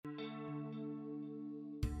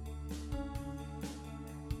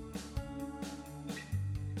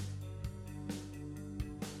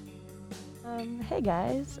Hey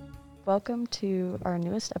guys, welcome to our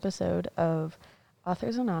newest episode of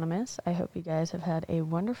Authors Anonymous. I hope you guys have had a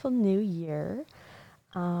wonderful new year.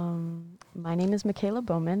 My name is Makayla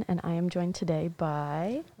Bowman, and I am joined today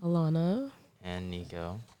by Alana and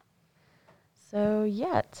Nico. So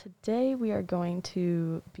today we are going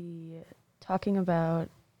to be talking about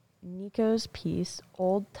Nico's piece,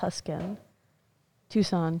 Old Tuscan,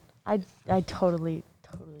 Tucson. I totally.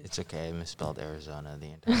 It's okay. I misspelled Arizona the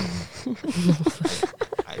entire time.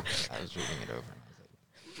 I was reading it over and I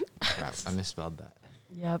was like, crap, I misspelled that.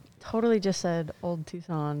 Yep, totally just said Old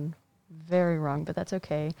Tucson. Very wrong, but that's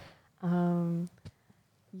okay.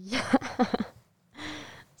 Yeah.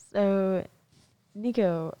 So,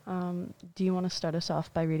 Nico, do you want to start us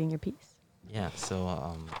off by reading your piece? Yeah,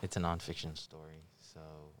 so it's a nonfiction story. So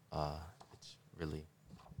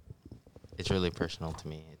it's really personal to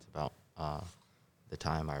me. It's about the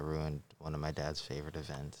time I ruined one of my dad's favorite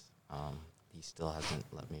events. He still hasn't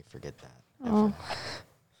let me forget that. Oh.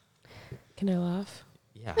 Can I laugh?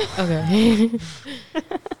 Yeah. Okay.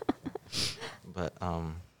 But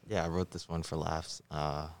I wrote this one for laughs.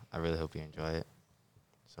 I really hope you enjoy it.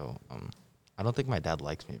 So I don't think my dad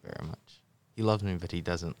likes me very much. He loves me, but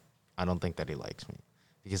I don't think that he likes me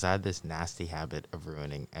because I had this nasty habit of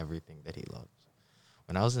ruining everything that he loves.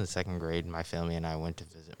 When I was in second grade, my family and I went to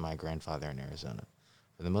visit my grandfather in Arizona.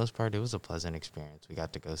 For the most part, it was a pleasant experience. We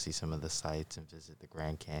got to go see some of the sights and visit the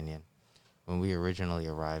Grand Canyon. When we originally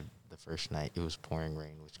arrived the first night, it was pouring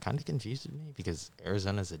rain, which kind of confused me because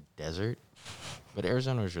Arizona's a desert. But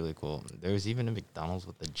Arizona was really cool. There was even a McDonald's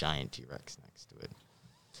with a giant T-Rex next to it.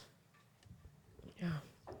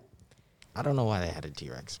 Yeah. I don't know why they had a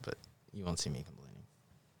T-Rex, but you won't see me complaining.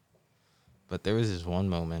 But there was this one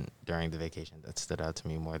moment during the vacation that stood out to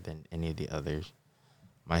me more than any of the others.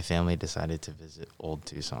 My family decided to visit Old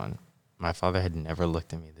Tucson. My father had never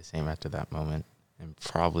looked at me the same after that moment and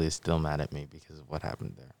probably is still mad at me because of what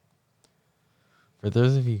happened there. For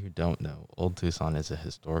those of you who don't know, Old Tucson is a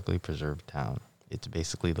historically preserved town. It's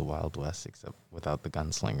basically the Wild West except without the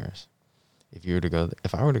gunslingers.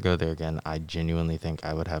 If I were to go there again, I genuinely think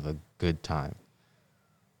I would have a good time.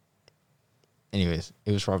 Anyways,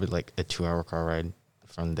 it was probably like a 2-hour car ride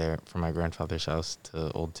from my grandfather's house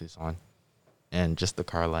to Old Tucson. And just the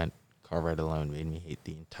car ride alone made me hate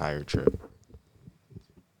the entire trip.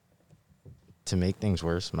 To make things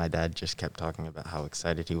worse, my dad just kept talking about how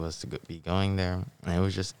excited he was to be going there.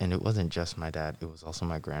 And it wasn't just my dad, it was also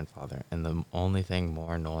my grandfather. And the only thing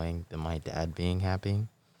more annoying than my dad being happy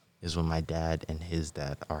is when my dad and his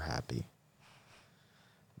dad are happy.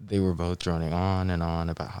 They were both droning on and on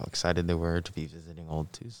about how excited they were to be visiting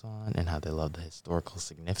Old Tucson and how they loved the historical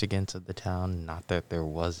significance of the town. Not that there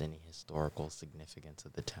was any historical significance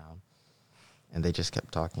of the town. And they just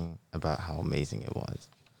kept talking about how amazing it was.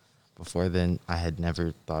 Before then, I had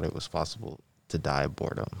never thought it was possible to die of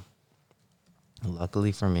boredom.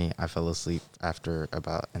 Luckily for me, I fell asleep after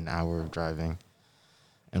about an hour of driving.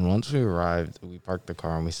 And once we arrived, we parked the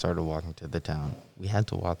car and we started walking to the town. We had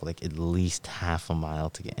to walk like at least half a mile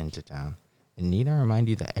to get into town. And need I remind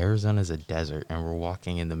you that Arizona is a desert and we're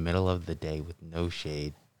walking in the middle of the day with no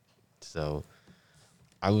shade. So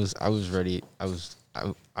I was ready. I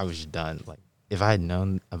was done. Like if I had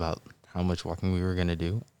known about how much walking we were going to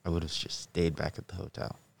do, I would have just stayed back at the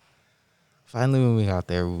hotel. Finally, when we got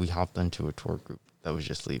there, we hopped onto a tour group that was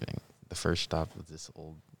just leaving. The first stop was this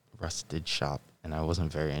old rusted shop, and I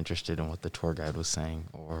wasn't very interested in what the tour guide was saying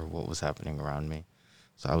or what was happening around me.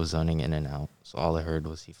 So I was zoning in and out. So all I heard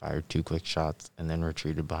was he fired 2 quick shots and then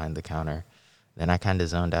retreated behind the counter. Then I kind of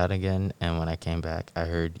zoned out again, and when I came back, I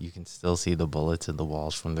heard you can still see the bullets in the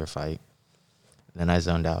walls from their fight. Then I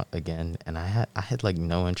zoned out again, and I had like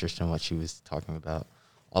no interest in what she was talking about.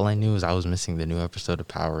 All I knew was I was missing the new episode of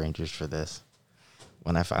Power Rangers for this.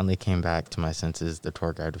 When I finally came back to my senses, the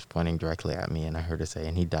tour guide was pointing directly at me, and I heard her say,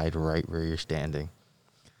 "And he died right where you're standing."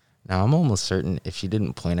 Now, I'm almost certain if she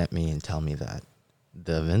didn't point at me and tell me that,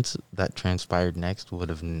 the events that transpired next would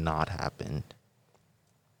have not happened.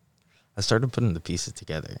 I started putting the pieces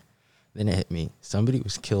together. Then it hit me. Somebody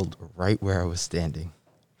was killed right where I was standing.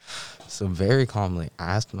 So very calmly,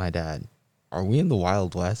 I asked my dad, "Are we in the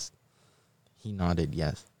Wild West?" He nodded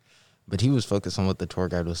yes. But he was focused on what the tour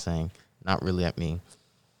guide was saying, not really at me.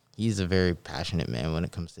 He's a very passionate man when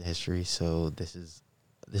it comes to history, so this is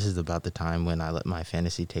about the time when I let my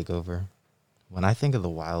fantasy take over. When I think of the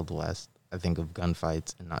Wild West, I think of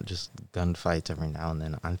gunfights, and not just gunfights every now and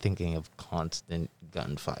then. I'm thinking of constant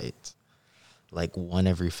gunfights, like one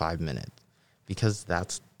every 5 minutes. because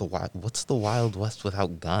what's the Wild West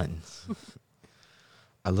without guns?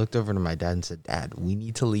 I looked over to my dad and said, Dad, we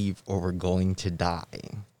need to leave or we're going to die.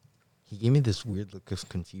 He gave me this weird look of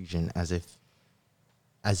confusion as if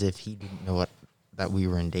he didn't know that we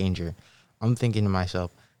were in danger. I'm thinking to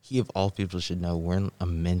myself, he of all people should know we're in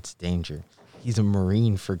immense danger. He's a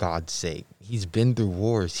Marine, for God's sake. He's been through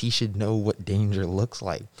wars. He should know what danger looks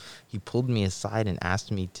like. He pulled me aside and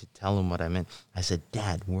asked me to tell him what I meant. I said,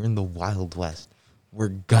 Dad, we're in the Wild West. We're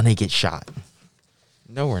gonna get shot.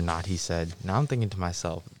 No, we're not, he said. Now I'm thinking to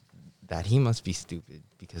myself that he must be stupid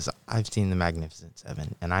because I've seen the Magnificent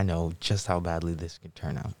Seven and I know just how badly this could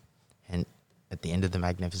turn out. And at the end of the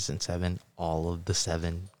Magnificent Seven, all of the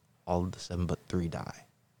seven but 3 die.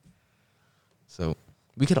 So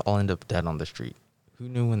we could all end up dead on the street. Who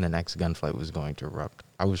knew when the next gunfight was going to erupt?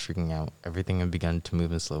 I was freaking out. Everything had begun to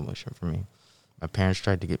move in slow motion for me. My parents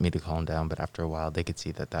tried to get me to calm down, but after a while, they could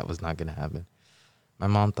see that was not going to happen. My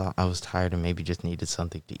mom thought I was tired and maybe just needed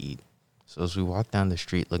something to eat. So as we walked down the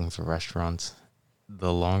street looking for restaurants,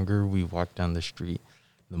 the longer we walked down the street,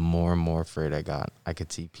 the more and more afraid I got. I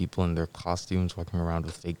could see people in their costumes walking around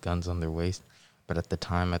with fake guns on their waist, but at the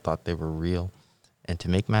time I thought they were real. And to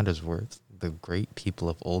make matters worse, the great people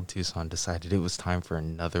of old Tucson decided it was time for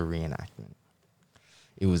another reenactment.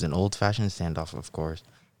 It was an old-fashioned standoff, of course.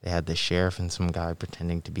 They had the sheriff and some guy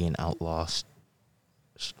pretending to be an outlaw,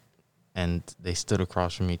 and they stood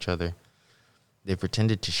across from each other. They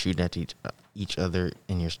pretended to shoot at each other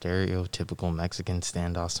in your stereotypical Mexican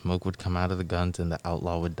standoff. Smoke would come out of the guns and the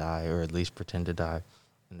outlaw would die, or at least pretend to die,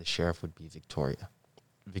 and the sheriff would be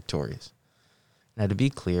victorious. Now, to be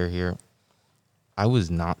clear here, I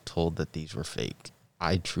was not told that these were fake.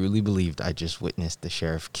 I truly believed I just witnessed the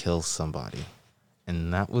sheriff kill somebody,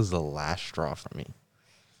 and that was the last straw for me.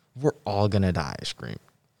 We're all gonna die, I screamed.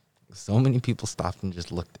 So many people stopped and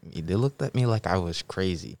just looked at me. They looked at me like I was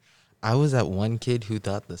crazy. I was that one kid who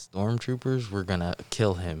thought the stormtroopers were going to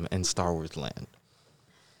kill him in Star Wars land.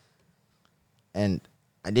 And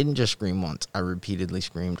I didn't just scream once. I repeatedly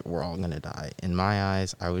screamed, we're all going to die. In my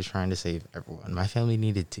eyes, I was trying to save everyone. My family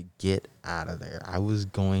needed to get out of there. I was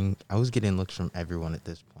getting looks from everyone at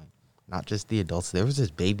this point. Not just the adults. There was this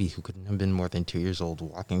baby who couldn't have been more than 2 years old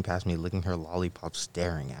walking past me, licking her lollipop,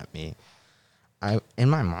 staring at me. In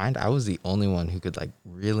my mind, I was the only one who could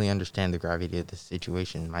really understand the gravity of the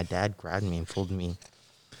situation. My dad grabbed me and pulled me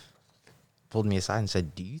aside and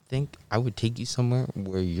said, "Do you think I would take you somewhere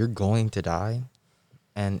where you're going to die?"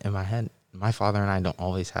 And in my head, my father and I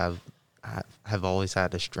have always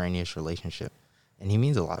had a strenuous relationship, and he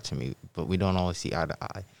means a lot to me, but we don't always see eye to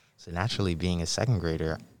eye. So naturally, being a second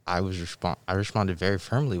grader, I responded very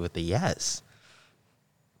firmly with a yes.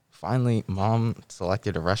 Finally, Mom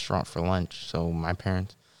selected a restaurant for lunch, so my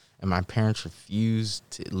parents refused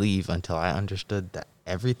to leave until I understood that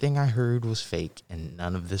everything I heard was fake and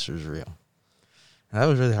none of this was real. And that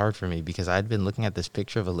was really hard for me because I'd been looking at this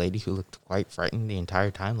picture of a lady who looked quite frightened the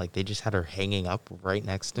entire time, like they just had her hanging up right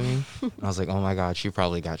next to me. And I was like, oh my God, she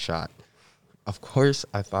probably got shot. Of course,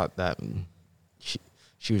 I thought that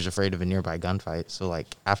she was afraid of a nearby gunfight. So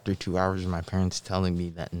after 2 hours of my parents telling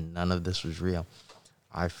me that none of this was real,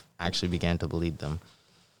 I actually began to believe them.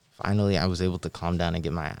 Finally, I was able to calm down and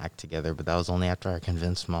get my act together, but that was only after I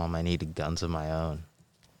convinced Mom I needed guns of my own.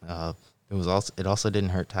 It also didn't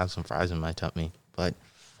hurt to have some fries in my tummy, but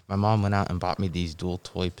my mom went out and bought me these dual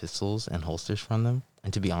toy pistols and holsters from them.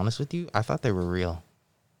 And to be honest with you, I thought they were real.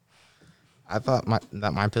 I thought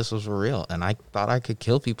that my pistols were real, and I thought I could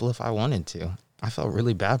kill people if I wanted to. I felt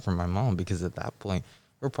really bad for my mom because at that point,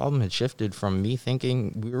 her problem had shifted from me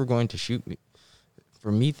thinking people were going to shoot me,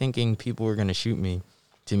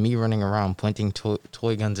 to me running around pointing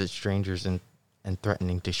toy guns at strangers and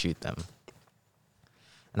threatening to shoot them.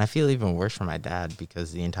 And I feel even worse for my dad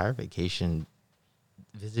because the entire vacation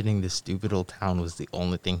visiting this stupid old town was the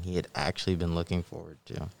only thing he had actually been looking forward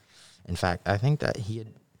to. In fact, I think that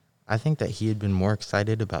he had been more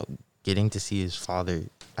excited about getting to see his father.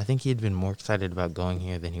 I think he had been more excited about going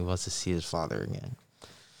here than he was to see his father again.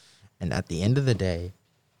 And at the end of the day,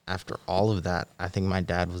 after all of that, I think my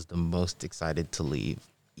dad was the most excited to leave,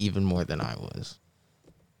 even more than I was.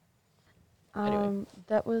 Anyway.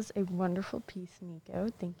 That was a wonderful piece, Nico.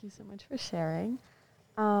 Thank you so much for sharing.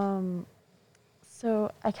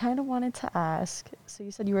 So I kind of wanted to ask, so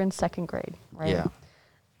you said you were in second grade, right? Yeah.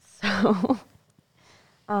 So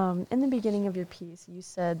in the beginning of your piece, you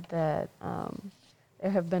said that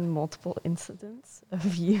there have been multiple incidents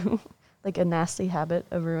of you, like a nasty habit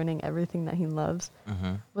of ruining everything that he loves.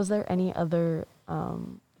 Mm-hmm. Was there any other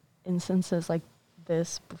instances like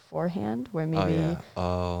this beforehand, where Oh maybe yeah.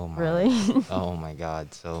 Oh my. really? Oh my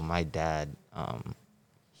God. So my dad,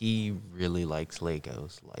 he really likes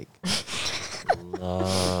Legos. Like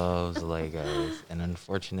loves Legos. And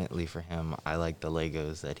unfortunately for him, I like the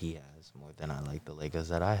Legos that he has more than I like the Legos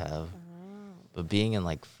that I have. But being in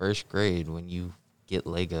like first grade, when you get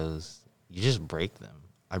Legos, you just break them.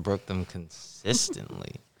 I broke them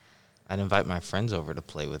consistently. I'd invite my friends over to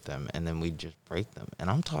play with them, and then we'd just break them. And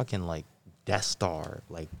I'm talking like Death Star,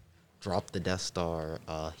 like drop the Death Star.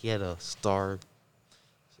 He had a Star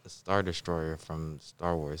Destroyer from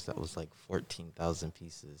Star Wars that was like 14,000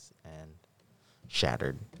 pieces and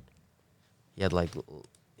shattered. He had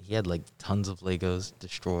like tons of Legos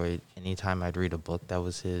destroyed. Anytime I'd read a book that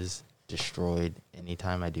was his, destroyed.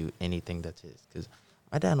 Anytime I do anything that's his, because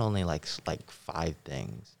my dad only likes like 5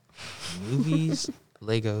 things: movies,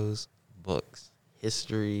 Legos, books,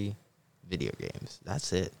 history, video games.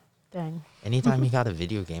 That's it. Dang. Anytime he got a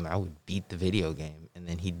video game, I would beat the video game, and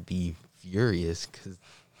then he'd be furious because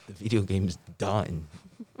the video game's done.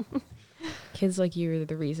 Kids like you are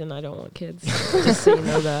the reason I don't want kids. Just so you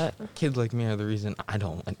know that. Kids like me are the reason I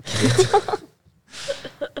don't want kids.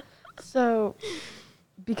 So,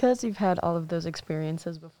 because you've had all of those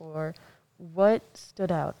experiences before, what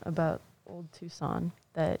stood out about Old Tucson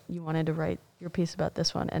that you wanted to write your piece about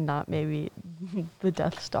this one and not maybe the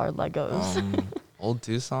Death Star Legos? Old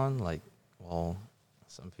Tucson, like, well,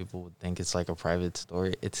 some people would think it's like a private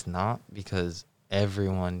story. It's not, because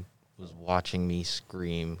everyone was watching me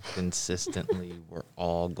scream consistently, we're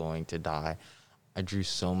all going to die. I drew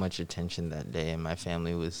so much attention that day, and my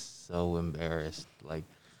family was so embarrassed. Like,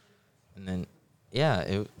 and then,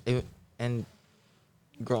 yeah, and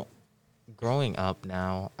growing up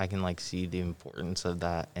now, I can, like, see the importance of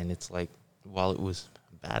that, and it's, like, while it was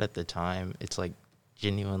bad at the time, it's, like,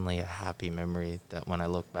 genuinely a happy memory that when I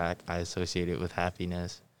look back, I associate it with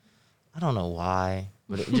happiness. I don't know why,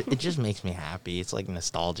 but it just makes me happy. It's like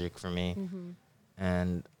nostalgic for me. Mm-hmm.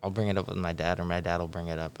 And I'll bring it up with my dad, or my dad will bring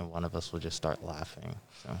it up, and one of us will just start laughing.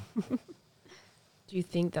 So, Do you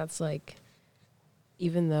think that's like,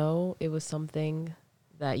 even though it was something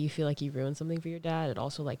that you feel like you ruined something for your dad, it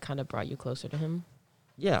also like kind of brought you closer to him?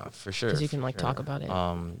 yeah, for sure. Because you can for like sure. talk about it.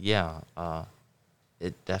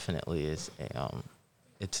 It definitely is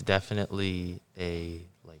it's definitely a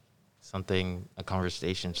a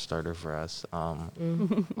conversation starter for us.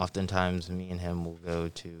 Oftentimes me and him will go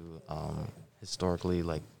to historically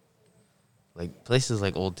like places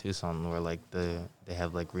like Old Tucson, where like they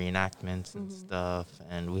have like reenactments and stuff,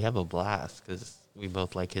 and we have a blast because we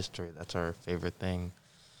both like history. That's our favorite things,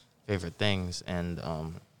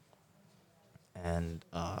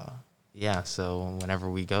 yeah, so whenever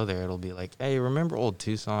we go there, it'll be like, hey, remember Old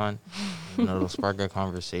Tucson? And it'll spark a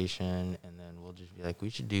conversation, and then we'll just be like, we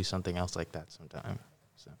should do something else like that sometime.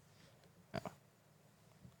 So, yeah.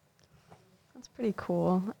 That's pretty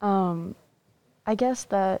cool. I guess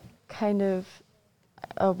that kind of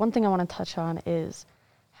one thing I want to touch on is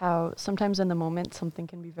how sometimes in the moment something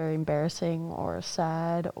can be very embarrassing or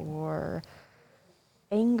sad or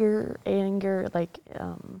anger, like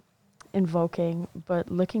invoking,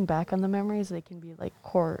 but looking back on the memories, they can be like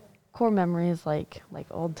core memories, like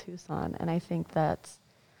Old Tucson. And I think that's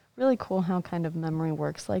really cool how kind of memory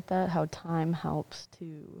works like that, how time helps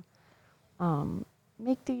to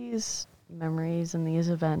make these memories and these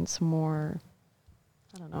events more,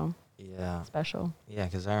 I don't know, special. Yeah,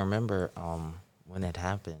 because I remember when it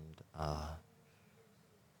happened,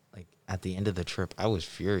 like at the end of the trip, I was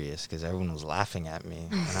furious because everyone was laughing at me.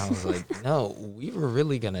 And I was like, no, we were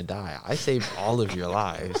really going to die. I saved all of your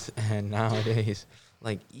lives. And nowadays,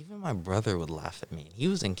 like, even my brother would laugh at me. He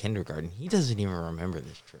was in kindergarten. He doesn't even remember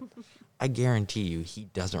this trip. I guarantee you he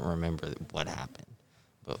doesn't remember what happened.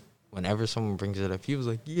 But whenever someone brings it up, he was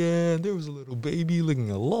like, yeah, there was a little baby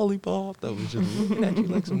licking a lollipop that was just looking at you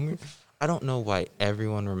like some weird. I don't know why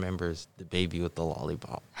everyone remembers the baby with the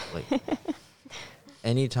lollipop. Like,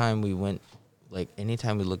 anytime we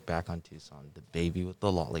look back on Tucson, the baby with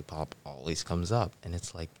the lollipop always comes up. And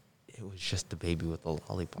it's like, it was just the baby with the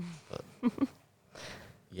lollipop. But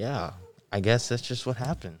yeah, I guess that's just what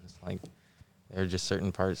happens. Like, there are just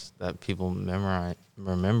certain parts that people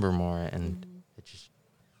remember more, and it just,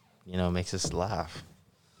 makes us laugh.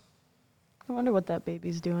 I wonder what that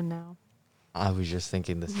baby's doing now. I was just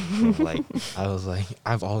thinking the same thing. Like, I was like,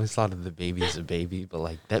 I've always thought of the baby as a baby, but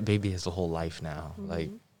like that baby has a whole life now. Like,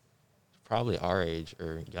 probably our age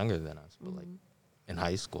or younger than us, but like in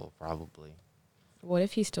high school, probably. What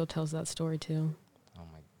if he still tells that story too? Oh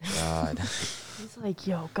my God. He's like,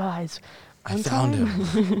 yo, guys. I found him.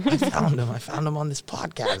 I found him on this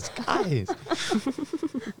podcast, guys.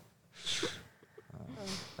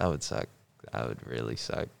 That would suck. That would really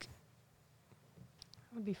suck.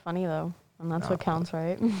 It would be funny, though. And that's No. what counts,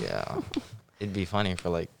 right? Yeah. It'd be funny for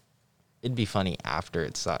like, it'd be funny after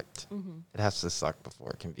it sucked. Mm-hmm. It has to suck before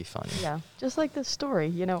it can be funny. Yeah, just like this story.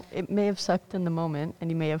 You know, it may have sucked in the moment, and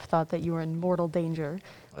you may have thought that you were in mortal danger.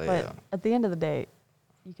 Oh, But yeah. at the end of the day,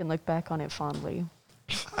 you can look back on it fondly.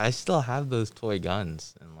 I still have those toy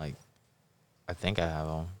guns, and like, I think I have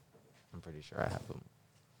them. I'm pretty sure I have them.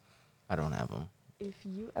 I don't have them. If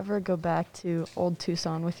you ever go back to old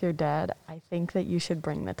Tucson with your dad, I think that you should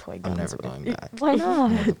bring the toy guns. I'm never with going you. back. Why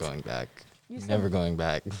not? Never going back. You said- Never going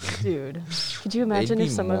back. Dude, could you imagine They'd if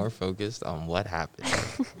be some more of focused on what happened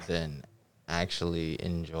than actually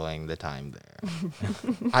enjoying the time there.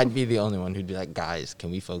 I'd be the only one who'd be like, guys,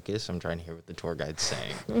 can we focus? I'm trying to hear what the tour guide's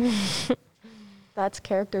saying. that's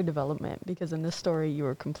character development, because in this story you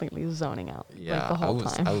were completely zoning out Yeah, like the whole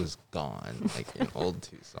time. I was gone, like in old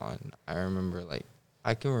Tucson. I remember, like,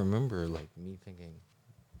 I can remember, like, me thinking,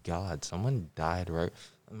 God, someone died, right?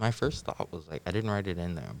 My first thought was, like, I didn't write it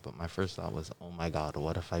in there, but my first thought was, oh my God,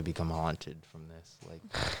 what if I become haunted from this? Like,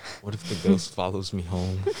 what if the ghost follows me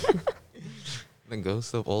home? The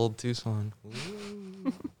ghost of old Tucson.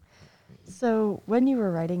 Ooh. So when you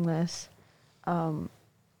were writing this,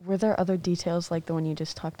 were there other details like the one you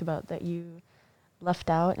just talked about that you left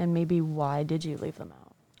out, and maybe why did you leave them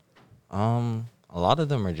out? A lot of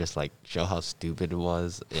them are just like show how stupid it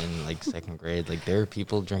was in like second grade. Like there were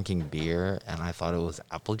people drinking beer and I thought it was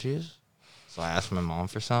apple juice. So I asked my mom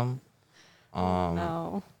for some.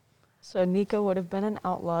 No. So Nico would have been an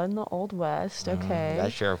outlaw in the Old West. Okay.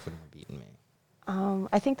 That sheriff wouldn't have beaten me.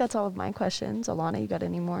 I think that's all of my questions. Alana, you got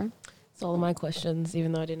any more? It's all of my questions,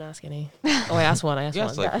 even though I didn't ask any. Oh, I asked one. I asked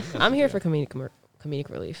Yes, one. like, I'm here for comedic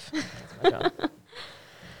relief. That's my job.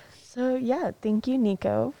 So yeah, thank you,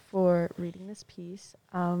 Nico, for reading this piece.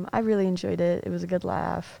 I really enjoyed it. It was a good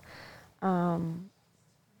laugh.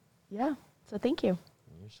 Yeah, so thank you.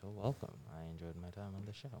 You're so welcome. I enjoyed my time on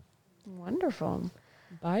the show. Wonderful.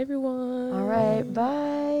 Bye, everyone. All right,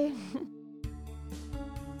 bye.